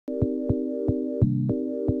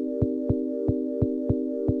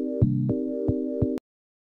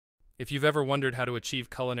If you've ever wondered how to achieve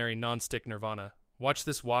culinary non-stick nirvana, watch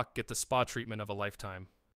this wok get the spa treatment of a lifetime.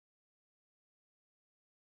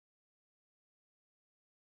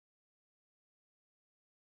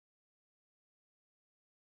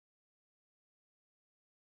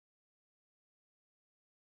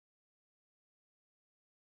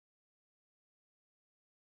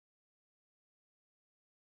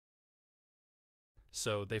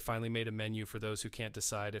 So they finally made a menu for those who can't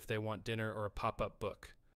decide if they want dinner or a pop-up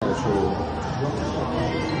book.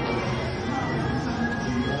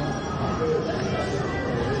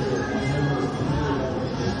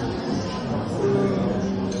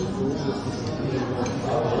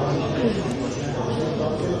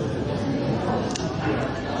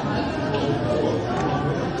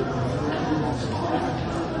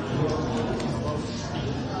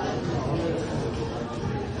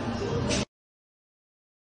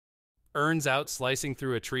 Earns out slicing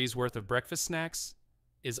through a tree's worth of breakfast snacks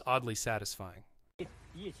is oddly satisfying.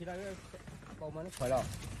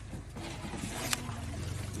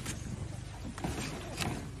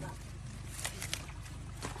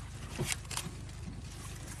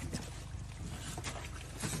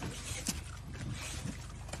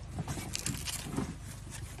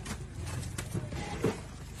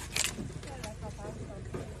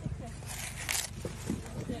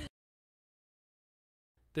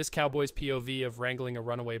 This cowboy's POV of wrangling a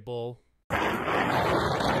runaway bull.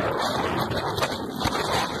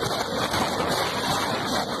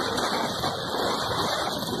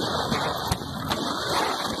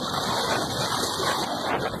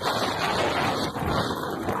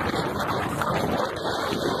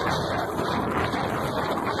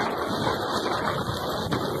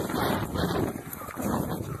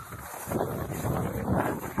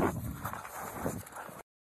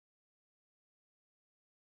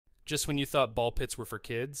 Just when you thought ball pits were for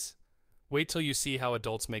kids, wait till you see how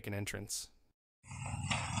adults make an entrance.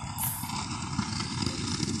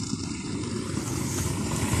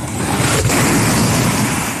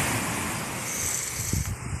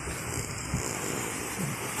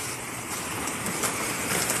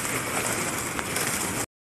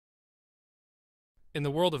 In the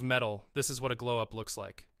world of metal, this is what a glow-up looks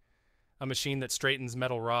like. A machine that straightens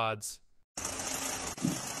metal rods.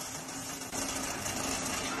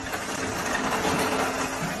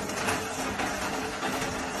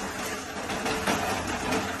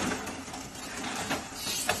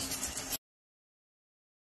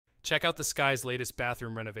 Check out the Sky's latest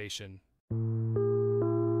bathroom renovation.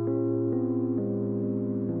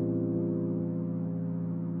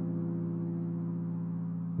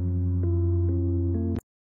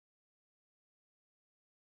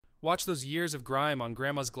 Watch those years of grime on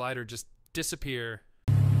Grandma's glider just disappear.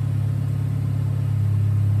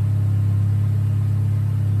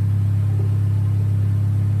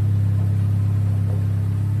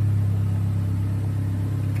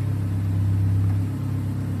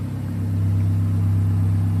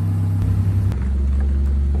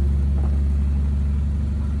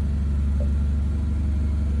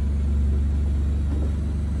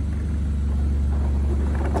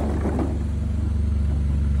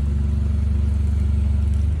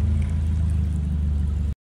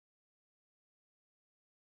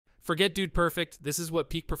 Forget Dude Perfect, this is what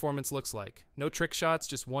peak performance looks like. No trick shots,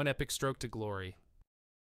 just one epic stroke to glory.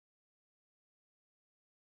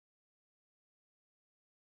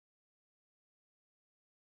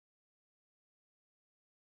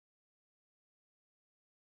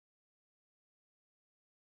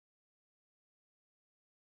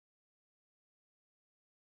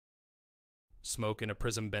 Smoke in a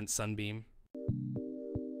prism bent sunbeam.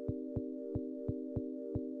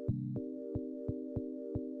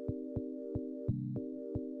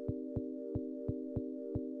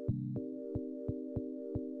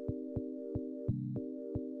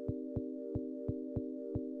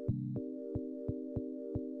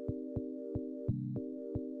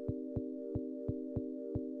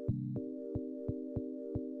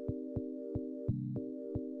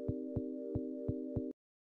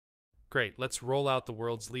 Great, let's roll out the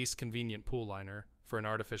world's least convenient pool liner for an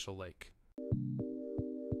artificial lake.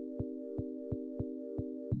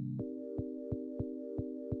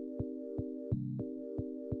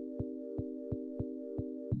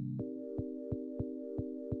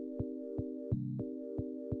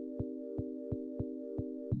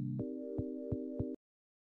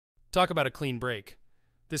 Talk about a clean break.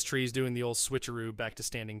 This tree's doing the old switcheroo back to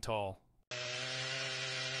standing tall.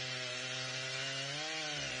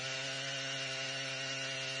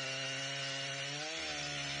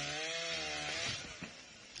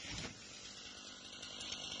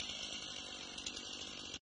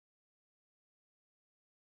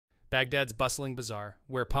 Baghdad's bustling bazaar,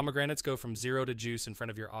 where pomegranates go from zero to juice in front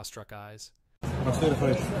of your awestruck eyes. عصير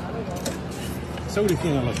فريش سوي لي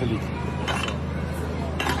اثنين الله يخليك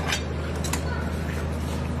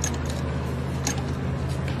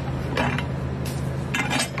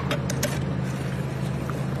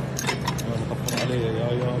مطبطب علي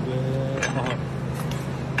يا نهار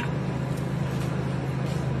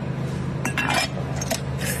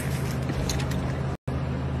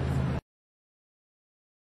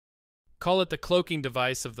Call it the cloaking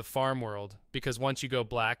device of the farm world, because once you go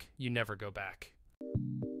black, you never go back.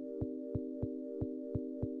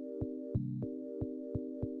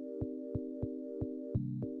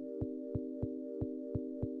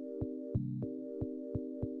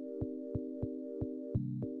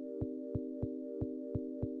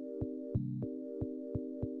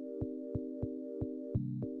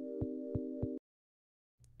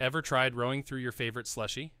 Ever tried rowing through your favorite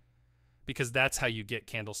slushie? Because that's how you get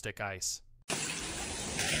candlestick ice.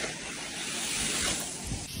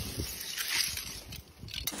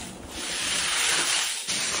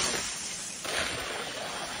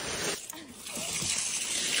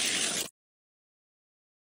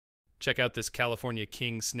 Check out this California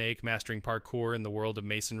king snake mastering parkour in the world of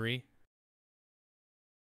masonry.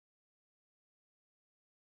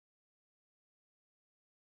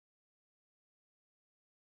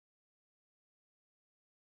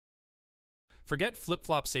 Forget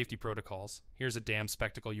flip-flop safety protocols. Here's a damn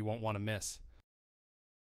spectacle you won't want to miss.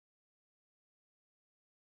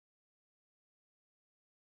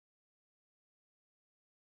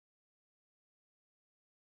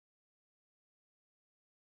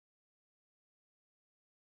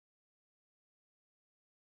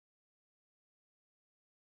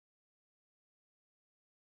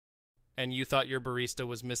 And you thought your barista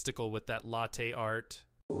was mystical with that latte art?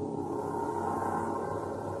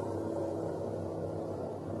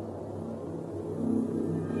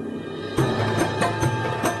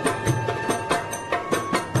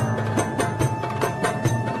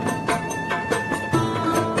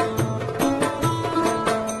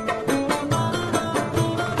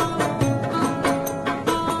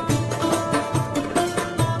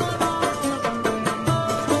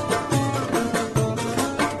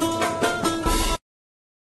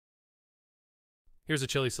 Here's a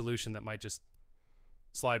chili solution that might just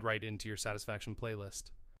slide right into your satisfaction playlist.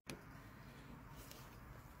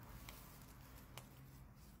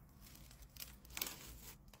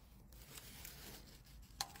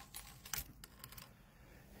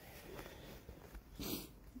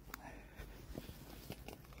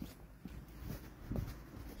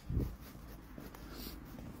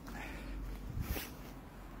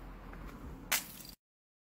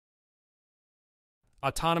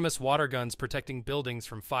 Autonomous water guns protecting buildings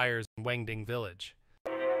from fires in Wangding Village.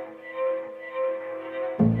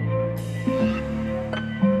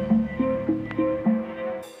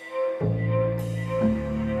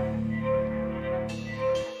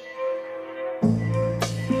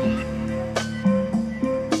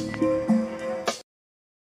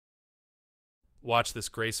 Watch this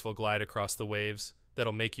graceful glide across the waves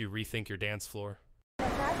that'll make you rethink your dance floor.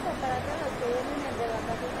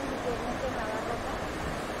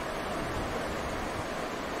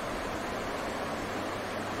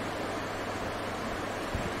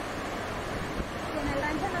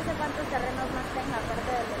 ¿Cuántos terrenos más tenga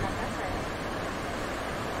aparte del de la casa?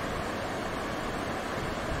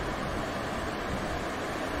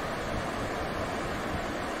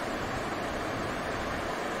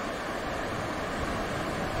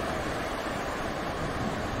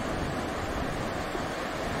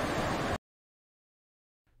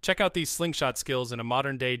 Check out these slingshot skills in a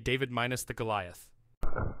modern-day David minus the Goliath.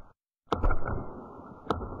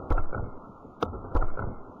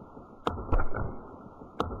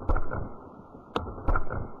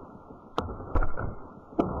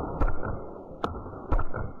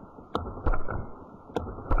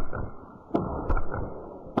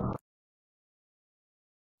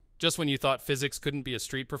 Just when you thought physics couldn't be a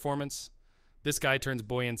street performance, this guy turns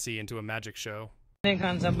buoyancy into a magic show.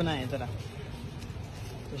 Khan साहब बनाए तरह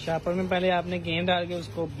तो शापर में पहले आपने गेंद डाल के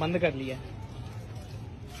उसको बंद कर लिया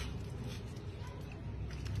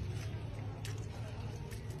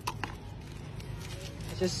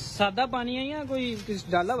अच्छा सादा पानी है या कोई कुछ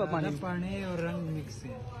डाला हुआ पानी पानी और रंग मिक्स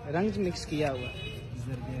है रंग मिक्स किया हुआ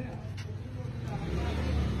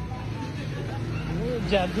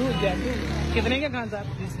जादू जादू कितने के खान साहब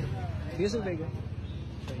 20 रुपए के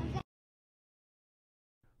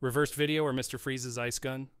Reversed video or Mr. Freeze's ice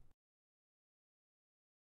gun?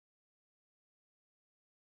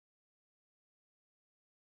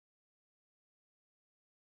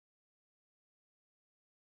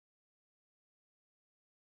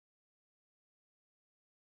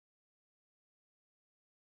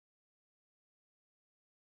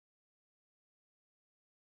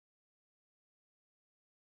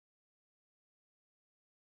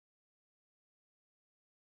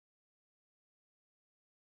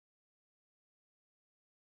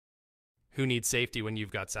 Who needs safety when you've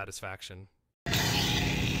got satisfaction?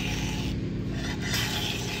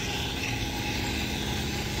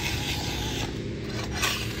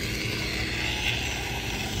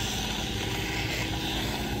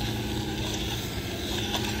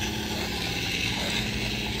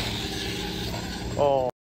 Oh.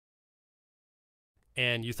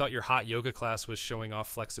 And you thought your hot yoga class was showing off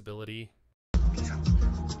flexibility?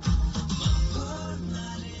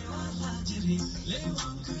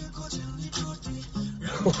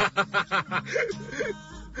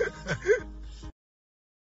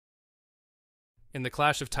 In the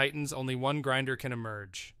Clash of Titans, only one grinder can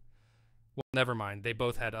emerge. Well, never mind. They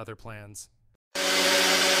both had other plans.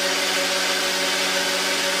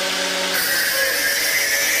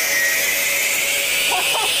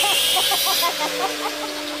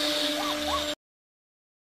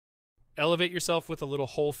 Elevate yourself with a little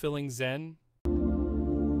hole-filling zen.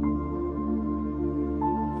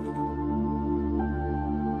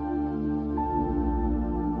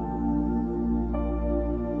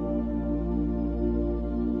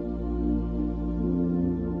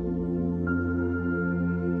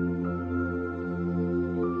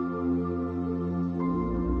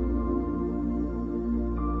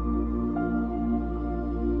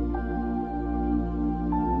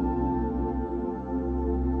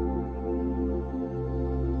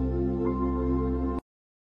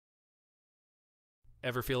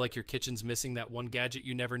 Ever feel like your kitchen's missing that one gadget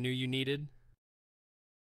you never knew you needed?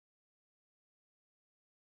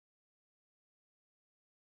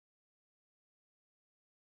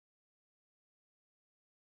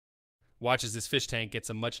 Watch as this fish tank gets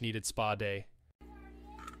a much-needed spa day.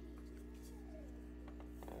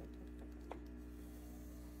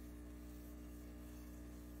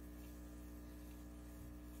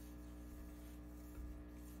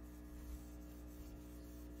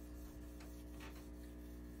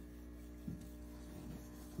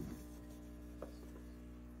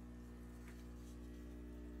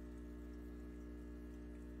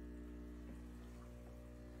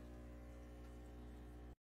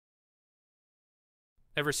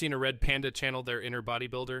 Ever seen a red panda channel their inner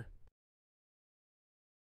bodybuilder?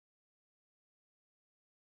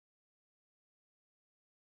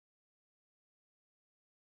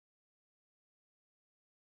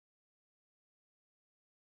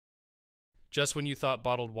 Just when you thought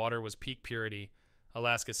bottled water was peak purity,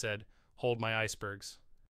 Alaska said, "Hold my icebergs."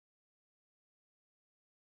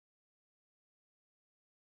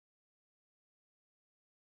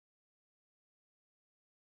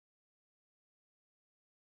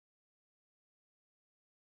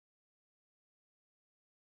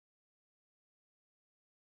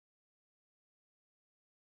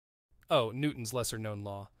 Oh, Newton's lesser-known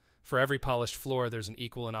law. For every polished floor, there's an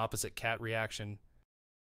equal and opposite cat reaction.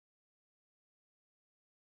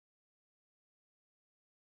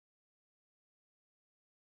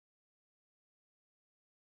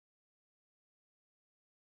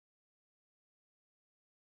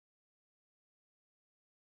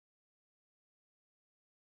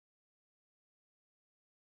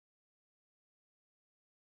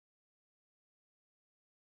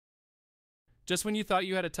 Just when you thought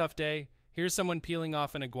you had a tough day, here's someone peeling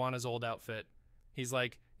off an iguana's old outfit. He's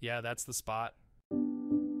like, "Yeah, that's the spot."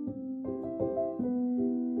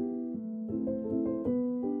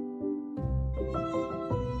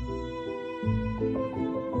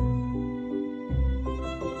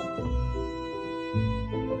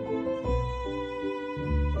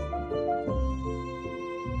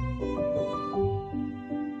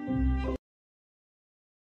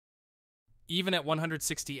 Even at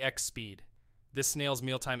 160x speed, this snail's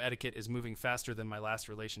mealtime etiquette is moving faster than my last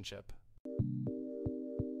relationship.